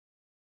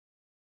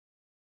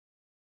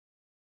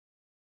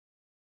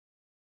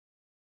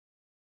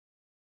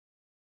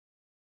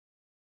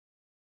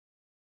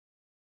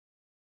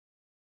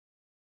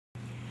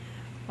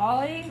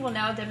Molly will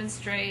now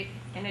demonstrate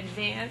an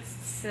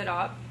advanced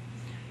sit-up.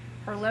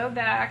 Her low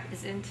back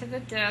is into the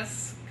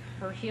disc,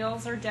 her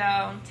heels are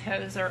down,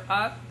 toes are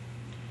up.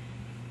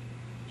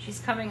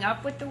 She's coming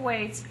up with the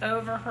weights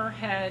over her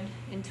head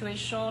into a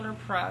shoulder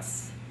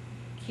press,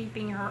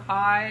 keeping her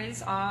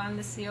eyes on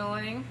the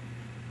ceiling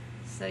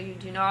so you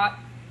do not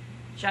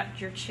jet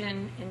your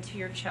chin into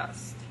your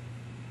chest.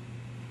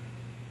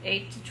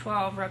 8 to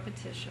 12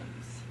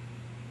 repetitions.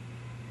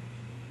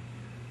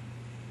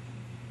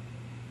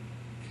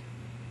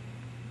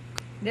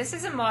 This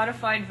is a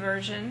modified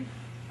version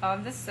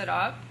of the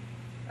sit-up.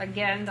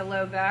 Again, the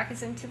low back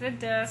is into the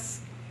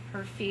disc,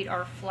 her feet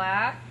are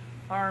flat,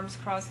 arms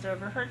crossed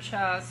over her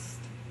chest.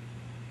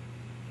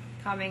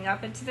 Coming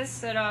up into the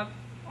sit-up,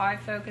 eye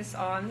focus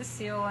on the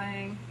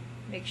ceiling.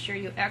 Make sure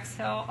you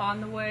exhale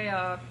on the way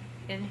up,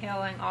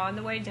 inhaling on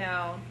the way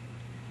down.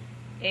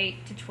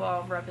 8 to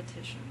 12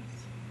 repetitions.